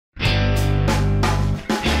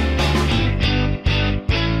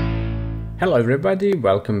Hello everybody,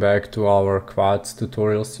 welcome back to our Quartz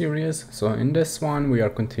tutorial series. So in this one we are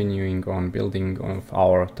continuing on building of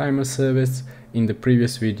our timer service. In the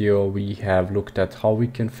previous video we have looked at how we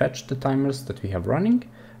can fetch the timers that we have running,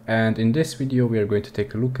 and in this video we are going to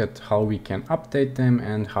take a look at how we can update them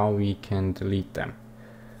and how we can delete them.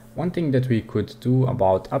 One thing that we could do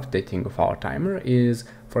about updating of our timer is,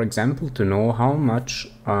 for example, to know how much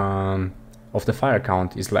of the fire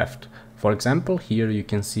count is left. For example, here you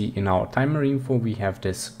can see in our timer info we have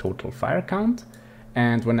this total fire count,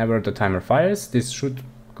 and whenever the timer fires this should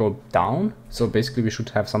go down, so basically we should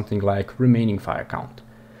have something like remaining fire count.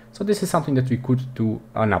 So this is something that we could do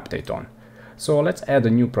an update on. So let's add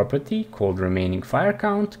a new property called remaining fire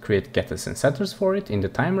count, create getters and setters for it in the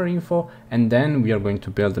timer info, and then we are going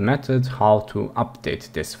to build a method how to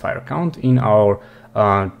update this fire count in our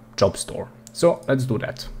job store. So let's do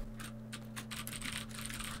that.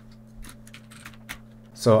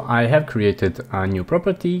 So I have created a new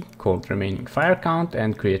property called remaining fire count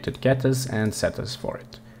and created getters and setters for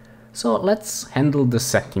it. So let's handle the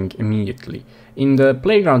setting immediately. In the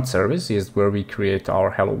playground service is where we create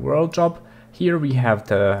our hello world job. Here we have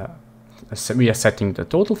we are setting the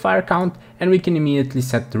total fire count, and we can immediately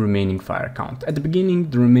set the remaining fire count. At the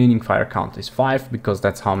beginning the remaining fire count is 5 because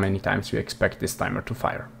that's how many times we expect this timer to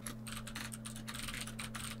fire.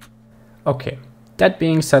 Okay. That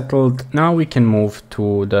being settled, now we can move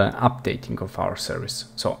to the updating of our service.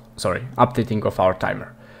 Updating of our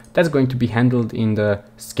timer. That's going to be handled in the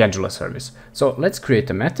scheduler service. So let's create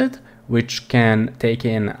a method which can take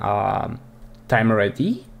in timer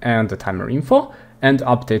ID and the timer info and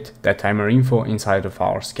update that timer info inside of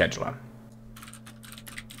our scheduler.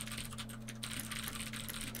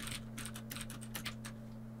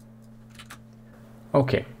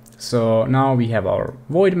 Okay. So now we have our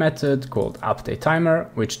void method called update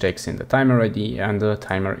timer, which takes in the timer ID and the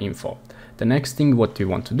timer info. The next thing what we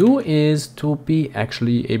want to do is to be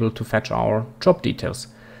actually able to fetch our job details.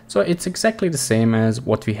 So it's exactly the same as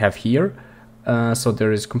what we have here. So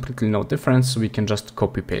there is completely no difference. So we can just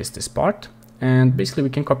copy paste this part, and basically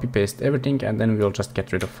we can copy paste everything, and then we'll just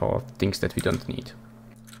get rid of all things that we don't need.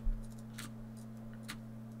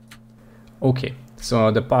 Okay.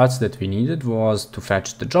 So the parts that we needed was to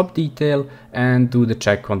fetch the job detail and do the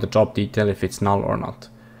check on the job detail if it's null or not.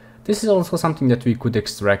 This is also something that we could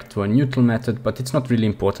extract to a neutral method, but it's not really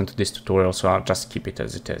important to this tutorial, so I'll just keep it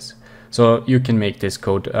as it is. So you can make this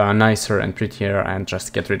code nicer and prettier and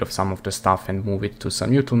just get rid of some of the stuff and move it to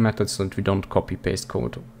some neutral methods so that we don't copy paste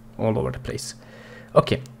code all over the place.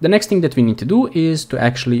 Okay, the next thing that we need to do is to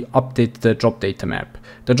actually update the job data map.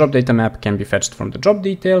 The job data map can be fetched from the job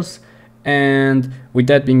details. And with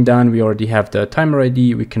that being done, we already have the timer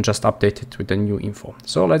ID. We can just update it with the new info.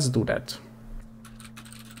 So let's do that.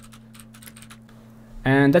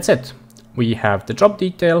 And that's it. We have the job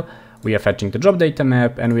detail, we are fetching the job data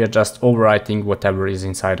map, and we are just overwriting whatever is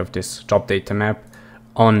inside of this job data map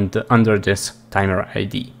under this timer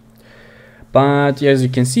ID. But as you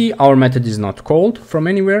can see, our method is not called from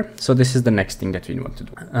anywhere. So this is the next thing that we want to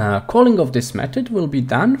do. Calling of this method will be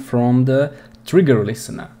done from the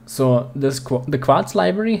TriggerListener. So the Quartz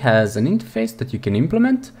library has an interface that you can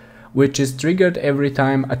implement, which is triggered every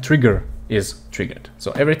time a trigger is triggered.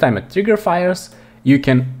 So every time a trigger fires, you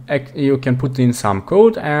can put in some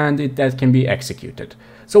code and that can be executed.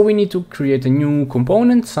 So we need to create a new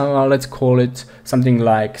component. So let's call it something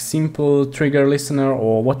like simple trigger listener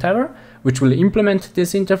or whatever, which will implement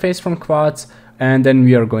this interface from Quartz, and then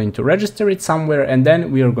we are going to register it somewhere, and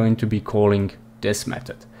then we are going to be calling this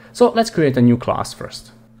method. So let's create a new class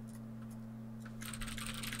first.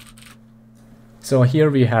 So here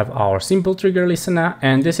we have our simple trigger listener,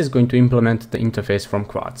 and this is going to implement the interface from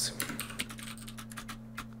Quartz.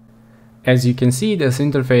 As you can see, this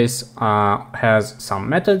interface has some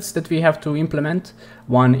methods that we have to implement.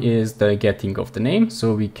 One is the getting of the name,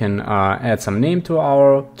 so we can add some name to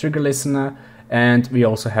our trigger listener, and we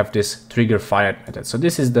also have this trigger fired method. So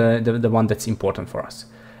this is the one that's important for us.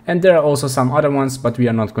 And there are also some other ones, but we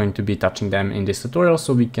are not going to be touching them in this tutorial,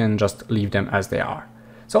 so we can just leave them as they are.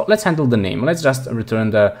 So let's handle the name. Let's just return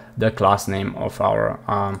the class name of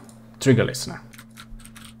our trigger listener.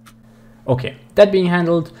 Okay, that being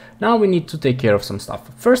handled, now we need to take care of some stuff.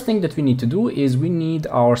 First thing that we need to do is we need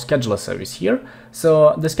our scheduler service here.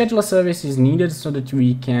 So the scheduler service is needed so that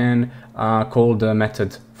we can call the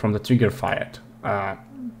method from the trigger fired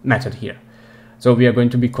method here. So we are going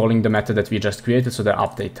to be calling the method that we just created, so the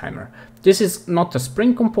update timer. This is not a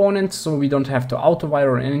Spring component, so we don't have to auto-wire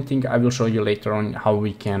or anything. I will show you later on how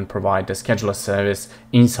we can provide the scheduler service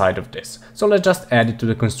inside of this. So let's just add it to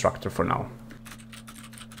the constructor for now.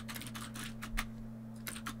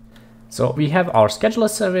 So we have our scheduler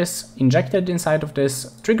service injected inside of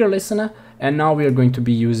this trigger listener, and now we are going to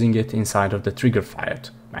be using it inside of the trigger fired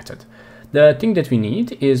method. The thing that we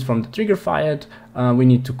need is from the trigger fired, we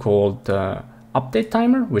need to call the update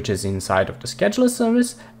timer, which is inside of the scheduler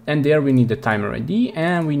service, and there we need the timer ID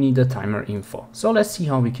and we need the timer info. So let's see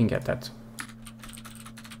how we can get that.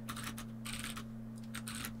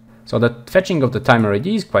 So the fetching of the timer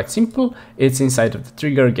ID is quite simple. It's inside of the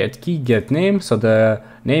trigger get key get name. So the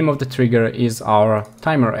name of the trigger is our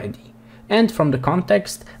timer ID. And from the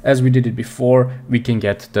context, as we did it before, we can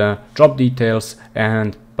get the job details,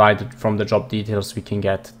 and from the job details we can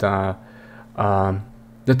get the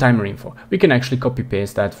timer info. We can actually copy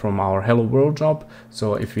paste that from our hello world job.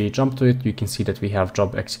 So if we jump to it, you can see that we have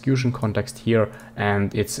job execution context here,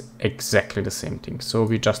 and it's exactly the same thing. So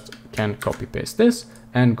we just can copy paste this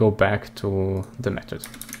and go back to the method.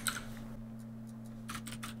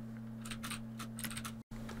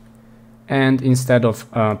 And instead of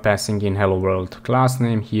passing in hello world class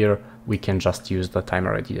name here, we can just use the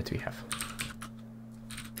timer ID that we have.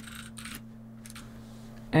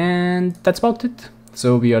 And that's about it.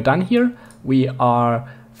 So we are done here. We are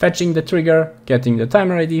fetching the trigger, getting the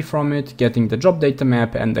timer ID from it, getting the job data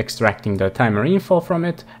map and extracting the timer info from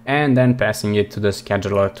it, and then passing it to the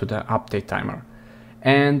scheduler to the update timer.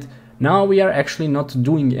 And now we are actually not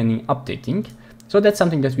doing any updating. So that's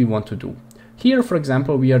something that we want to do. Here, for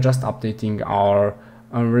example, we are just updating our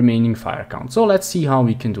remaining fire count. So let's see how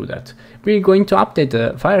we can do that. We're going to update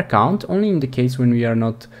the fire count only in the case when we are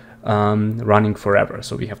not running forever.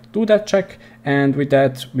 So we have to do that check, and with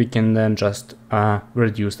that we can then just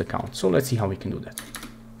reduce the count. So let's see how we can do that.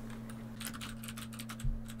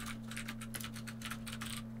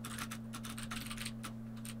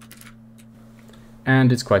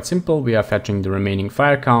 And it's quite simple. We are fetching the remaining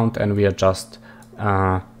fire count and we are just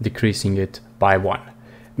decreasing it by 1.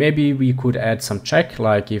 Maybe we could add some check,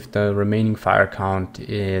 like if the remaining fire count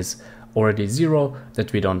is already 0,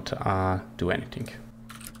 that we don't do anything.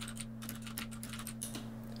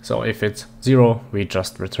 So if it's 0, we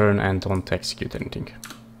just return and don't execute anything.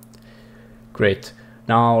 Great.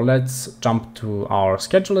 Now let's jump to our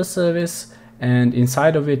scheduler service, and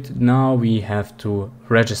inside of it now we have to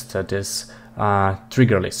register this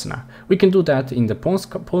trigger listener. We can do that in the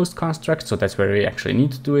post construct, so that's where we actually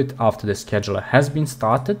need to do it. After the scheduler has been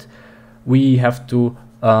started, we have to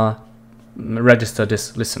register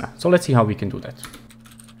this listener. So let's see how we can do that.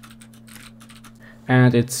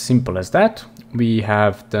 And it's simple as that. We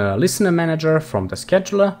have the listener manager from the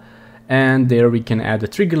scheduler, and there we can add a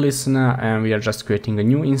trigger listener, and we are just creating a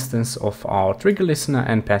new instance of our trigger listener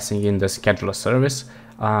and passing in the scheduler service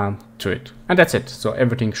to it. And that's it. So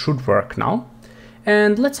everything should work now.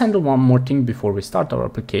 And let's handle one more thing before we start our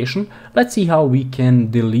application. Let's see how we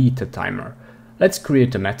can delete a timer. Let's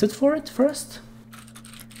create a method for it first.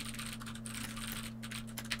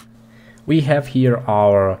 We have here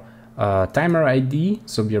our timer ID.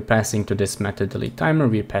 So we are passing to this method delete timer.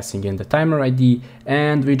 We're passing in the timer ID,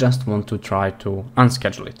 and we just want to try to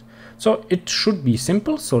unschedule it. So it should be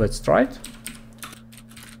simple. So let's try it.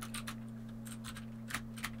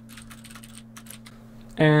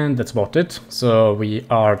 And that's about it. So we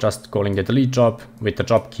are just calling the delete job with the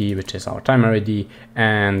job key, which is our timer ID,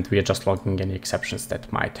 and we are just logging any exceptions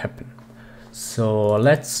that might happen. So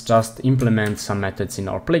let's just implement some methods in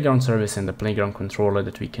our playground service and the playground controller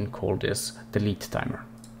that we can call this delete timer.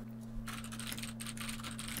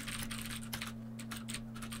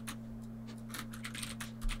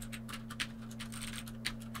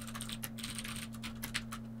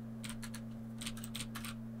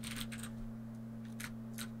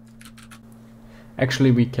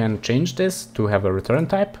 Actually, we can change this to have a return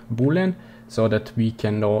type, boolean, so that we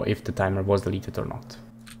can know if the timer was deleted or not.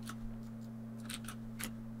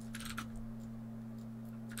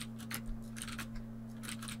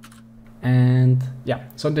 And yeah,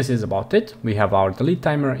 so this is about it. We have our delete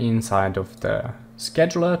timer inside of the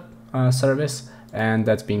scheduler service, and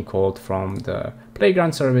that's being called from the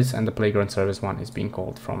playground service, and the playground service one is being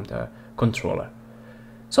called from the controller.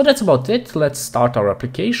 So that's about it. Let's start our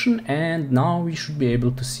application, and now we should be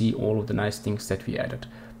able to see all of the nice things that we added.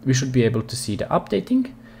 We should be able to see the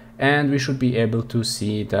updating, and we should be able to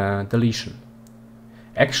see the deletion.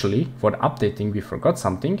 Actually, for the updating, we forgot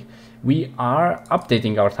something. We are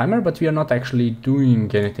updating our timer, but we are not actually doing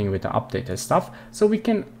anything with the updated stuff. So we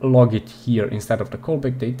can log it here instead of the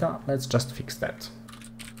callback data. Let's just fix that.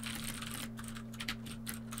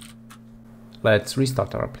 Let's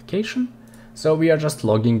restart our application. So we are just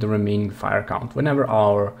logging the remaining fire count. Whenever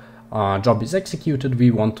our job is executed,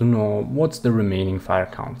 we want to know what's the remaining fire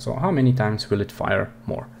count. So how many times will it fire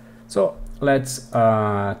more? So let's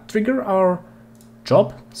trigger our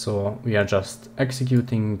job. So we are just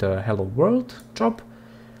executing the hello world job.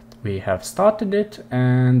 We have started it,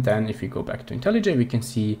 and then if we go back to IntelliJ, we can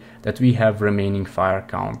see that we have remaining fire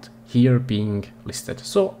count here being listed.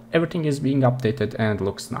 So everything is being updated and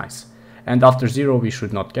looks nice. And after 0, we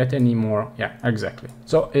should not get any more. Yeah, exactly.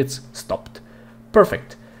 So it's stopped.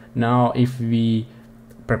 Perfect. Now, if we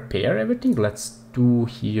prepare everything, let's do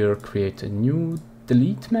here, create a new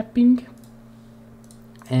delete mapping.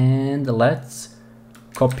 And let's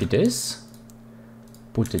copy this,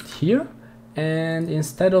 put it here. And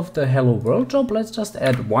instead of the hello world job, let's just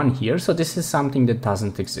add 1 here. So this is something that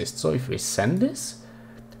doesn't exist. So if we send this,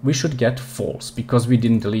 we should get false because we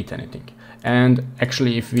didn't delete anything. And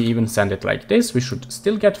actually, if we even send it like this, we should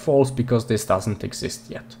still get false because this doesn't exist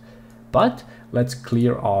yet. But let's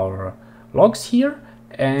clear our logs here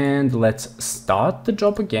and let's start the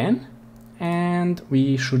job again. And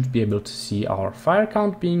we should be able to see our fire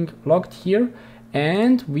count being logged here.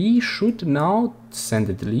 And we should now send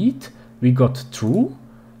a delete. We got true,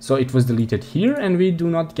 so it was deleted here, and we do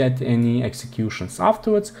not get any executions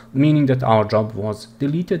afterwards, meaning that our job was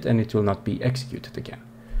deleted and it will not be executed again.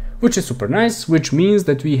 Which is super nice, which means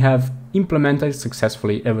that we have implemented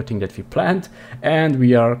successfully everything that we planned, and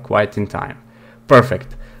we are quite in time.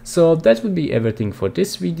 Perfect. So that would be everything for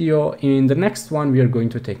this video. In the next one, we are going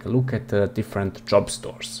to take a look at the different job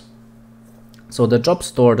stores. So the job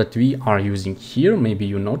store that we are using here, maybe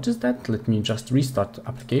you noticed that, let me just restart the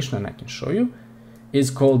application and I can show you, is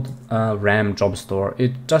called RAM job store.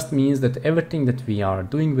 It just means that everything that we are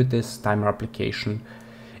doing with this timer application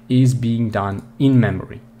is being done in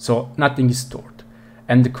memory. So nothing is stored.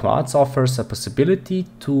 And the Quartz offers a possibility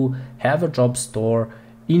to have a job store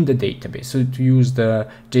in the database. So to use the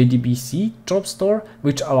JDBC job store,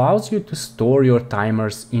 which allows you to store your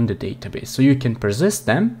timers in the database. So you can persist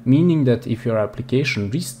them, meaning that if your application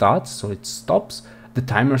restarts, so it stops, the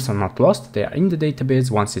timers are not lost, they are in the database.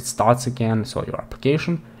 Once it starts again, so your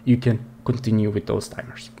application, you can continue with those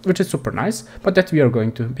timers, which is super nice, but that we are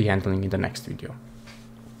going to be handling in the next video.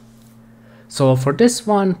 So for this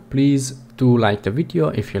one, please do like the video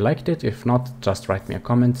if you liked it. If not, just write me a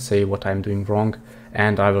comment, say what I'm doing wrong,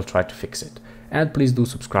 and I will try to fix it. And please do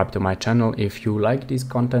subscribe to my channel if you like this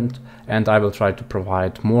content, and I will try to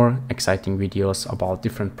provide more exciting videos about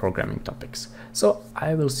different programming topics. So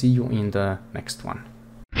I will see you in the next one.